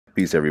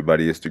Peace,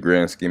 everybody. It's the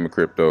Grand Scheme of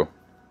Crypto.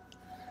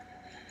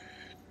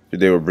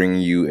 Today, we're bringing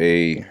you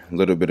a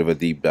little bit of a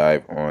deep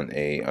dive on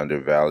a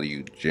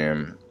undervalued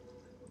gem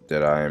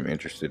that I am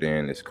interested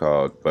in. It's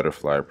called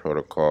BFLY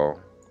Protocol.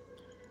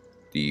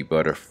 The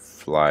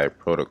BFLY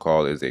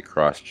Protocol is a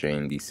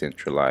cross-chain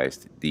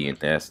decentralized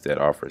DNS that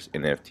offers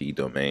NFT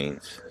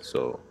domains,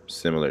 so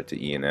similar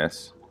to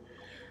ENS.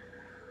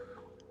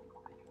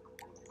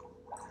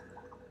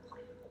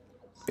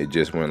 It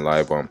just went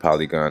live on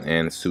Polygon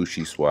and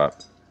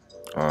SushiSwap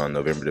on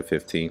November the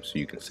 15th, so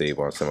you can save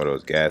on some of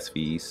those gas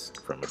fees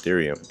from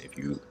Ethereum if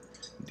you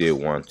did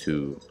want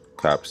to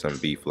cop some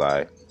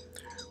BFLY,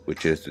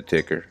 which is the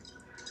ticker.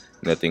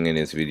 Nothing in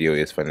this video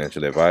is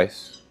financial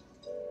advice.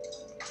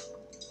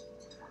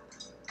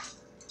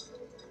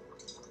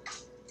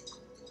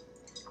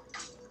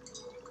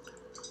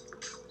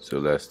 So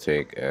let's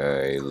take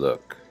a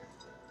look.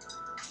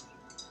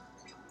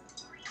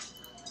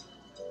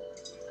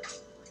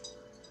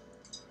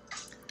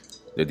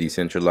 The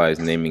decentralized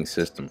naming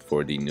system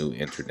for the new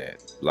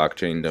internet.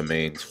 Blockchain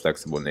domains,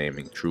 flexible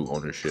naming, true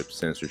ownership,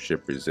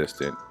 censorship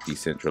resistant,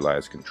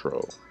 decentralized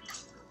control.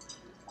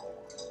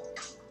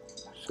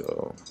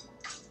 So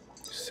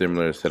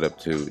similar setup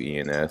to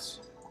ENS.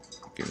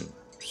 You can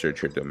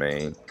search your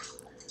domain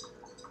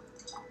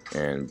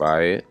and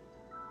buy it.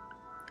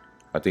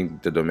 I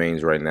think the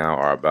domains right now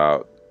are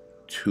about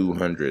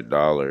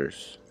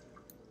 $200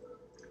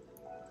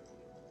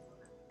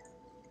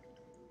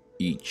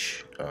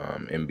 each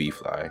in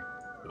BFLY.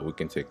 We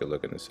can take a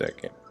look in a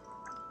second.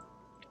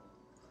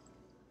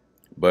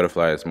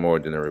 BFLY is more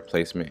than a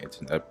replacement, it's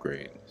an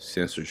upgrade.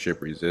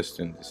 Censorship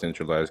resistant,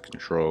 decentralized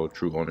control,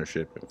 true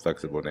ownership, and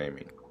flexible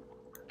naming.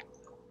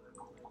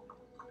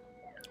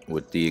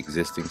 With the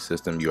existing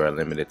system, you are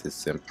limited to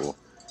simple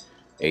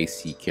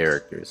AC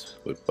characters.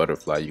 With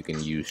BFLY, you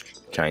can use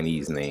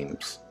Chinese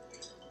names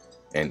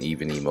and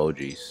even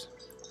emojis.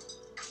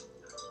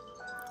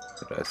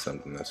 So that's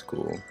something that's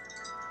cool.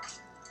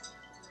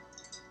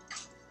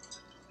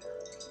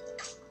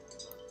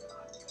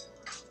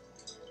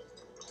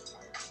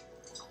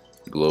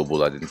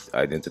 Global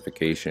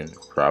identification,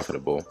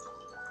 profitable,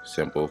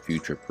 simple,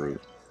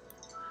 future-proof.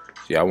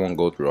 See, I won't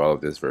go through all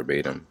of this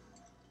verbatim.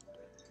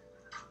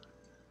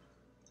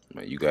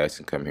 But you guys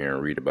can come here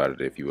and read about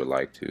it if you would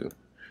like to.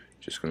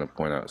 Just going to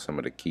point out some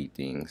of the key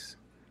things.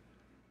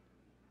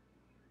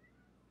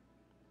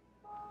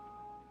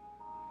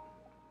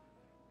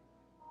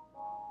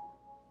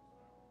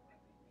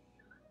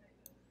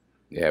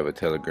 They have a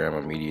Telegram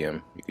or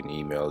Medium. You can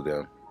email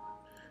them.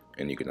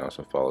 And you can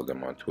also follow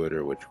them on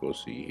Twitter, which we'll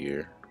see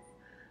here.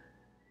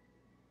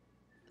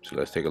 So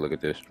let's take a look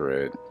at this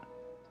thread.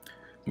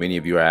 Many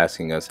of you are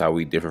asking us how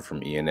we differ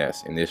from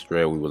ENS. In this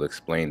thread, we will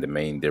explain the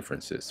main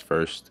differences.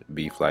 First,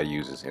 BFLY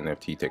uses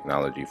NFT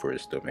technology for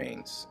its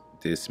domains.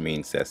 This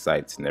means that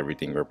sites and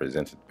everything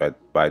represented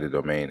by the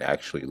domain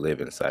actually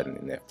live inside an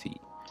NFT.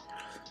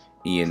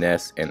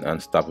 ENS and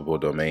Unstoppable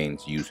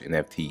Domains use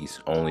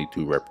NFTs only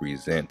to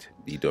represent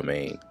the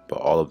domain, but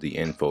all of the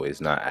info is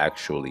not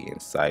actually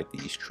inside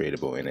these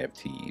tradable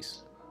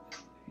NFTs.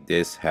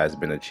 This has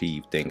been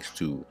achieved thanks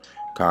to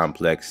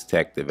complex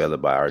tech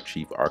developed by our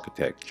chief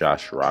architect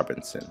Josh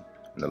Robinson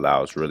and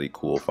allows really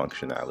cool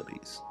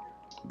functionalities.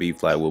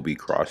 BFLY will be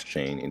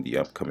cross-chain in the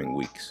upcoming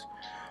weeks.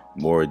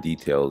 More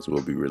details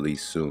will be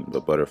released soon,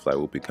 but BFLY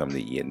will become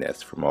the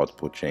ENS for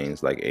multiple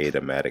chains like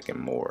ADA, Matic, and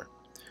more.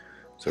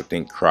 So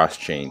think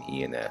cross-chain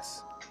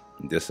ENS.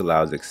 This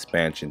allows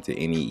expansion to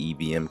any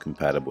EVM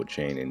compatible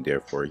chain and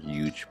therefore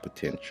huge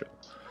potential.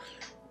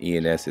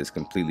 ENS is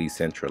completely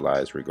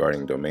centralized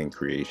regarding domain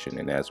creation,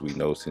 and as we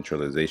know,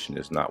 centralization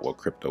is not what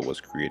crypto was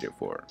created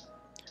for.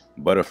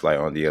 BFLY,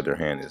 on the other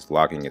hand, is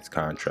locking its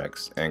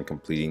contracts and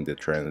completing the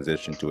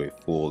transition to a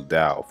full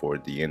DAO for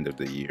the end of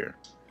the year.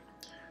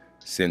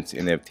 Since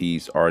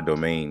NFTs are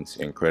domains,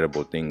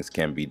 incredible things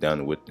can be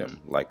done with them,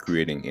 like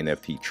creating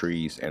NFT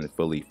trees and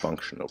fully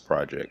functional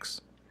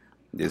projects.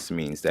 This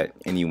means that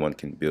anyone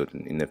can build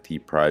an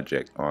NFT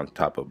project on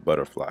top of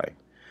BFLY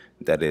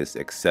that is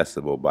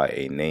accessible by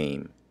a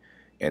name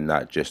and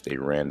not just a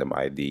random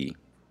ID.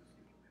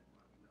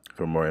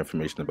 For more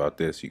information about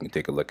this, you can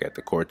take a look at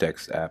the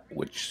Cortex app,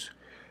 which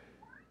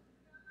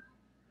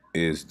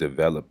is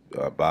developed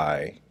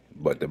by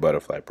the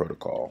BFLY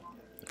protocol,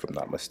 if I'm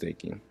not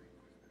mistaken,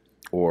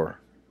 or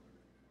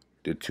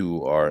the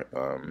two are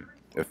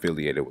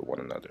affiliated with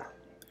one another.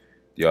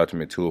 The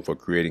ultimate tool for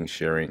creating,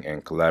 sharing,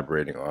 and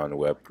collaborating on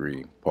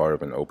Web3, part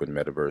of an open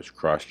metaverse,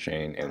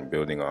 cross-chain, and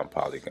building on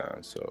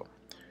Polygon. So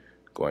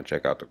go and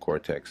check out the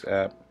Cortex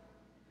app.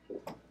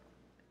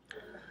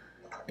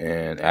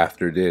 And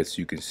after this,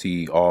 you can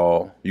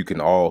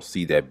all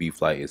see that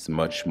BFLY is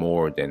much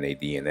more than a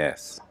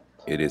DNS.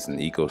 It is an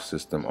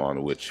ecosystem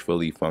on which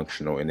fully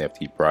functional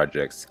NFT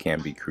projects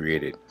can be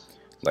created,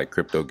 like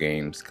crypto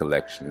games,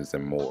 collections,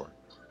 and more.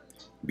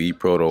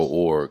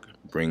 bproto.org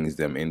brings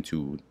them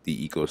into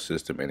the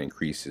ecosystem and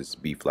increases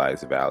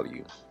BFLY's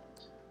value.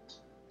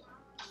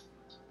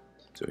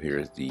 So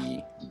here's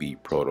the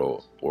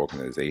bproto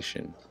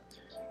organization.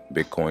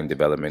 Bitcoin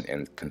development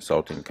and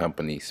consulting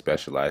company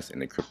specialized in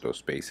the crypto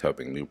space,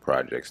 helping new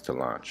projects to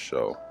launch.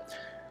 So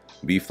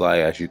BFLY,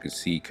 as you can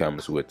see,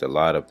 comes with a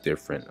lot of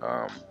different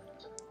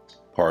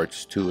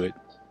parts to it,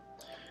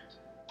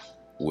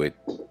 with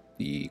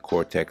the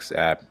Cortex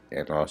app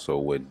and also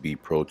with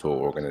BProto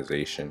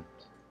organization.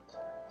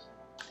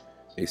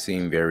 They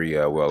seem very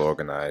well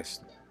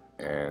organized,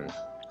 and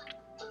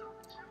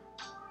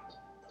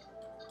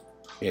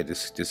yeah,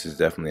 this is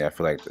definitely, I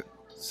feel like,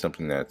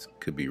 something that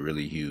could be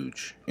really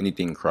huge.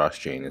 Anything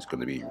cross-chain is going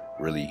to be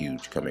really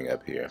huge coming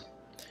up here,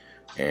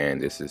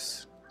 and this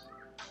is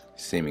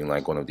seeming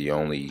like one of the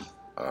only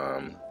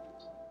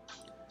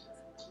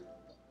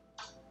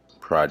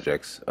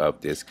projects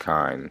of this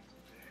kind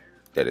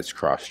that is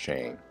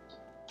cross-chain.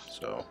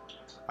 So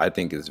I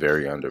think it's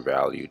very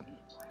undervalued.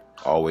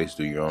 Always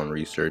do your own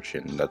research,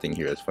 and nothing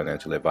here is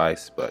financial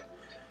advice, but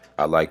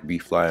I like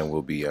BFLY, and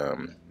will be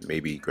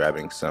maybe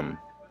grabbing some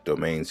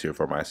domains here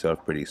for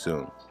myself pretty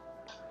soon.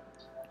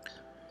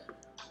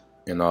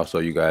 And also,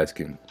 you guys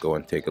can go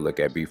and take a look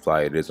at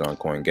BFLY. It is on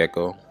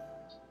CoinGecko,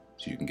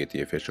 so you can get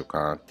the official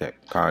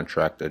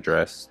contract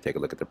address, take a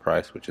look at the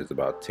price, which is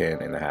about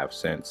 10.5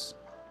 cents,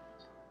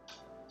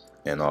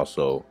 and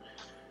also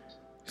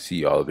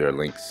see all of their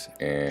links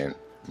and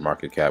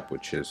market cap,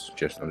 which is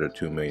just under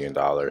 $2 million,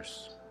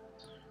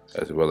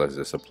 as well as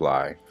the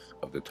supply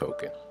of the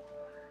token.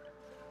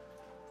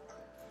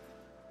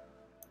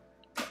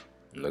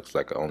 It looks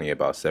like only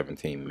about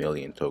 17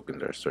 million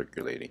tokens are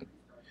circulating.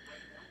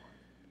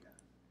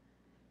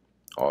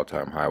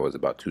 All-time high was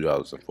about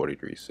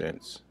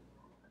 $2.43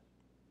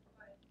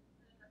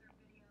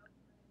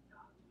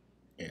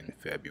 in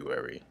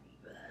February.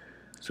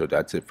 So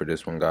that's it for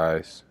this one,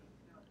 guys.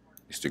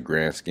 It's the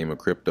grand scheme of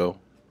crypto.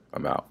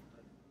 I'm out.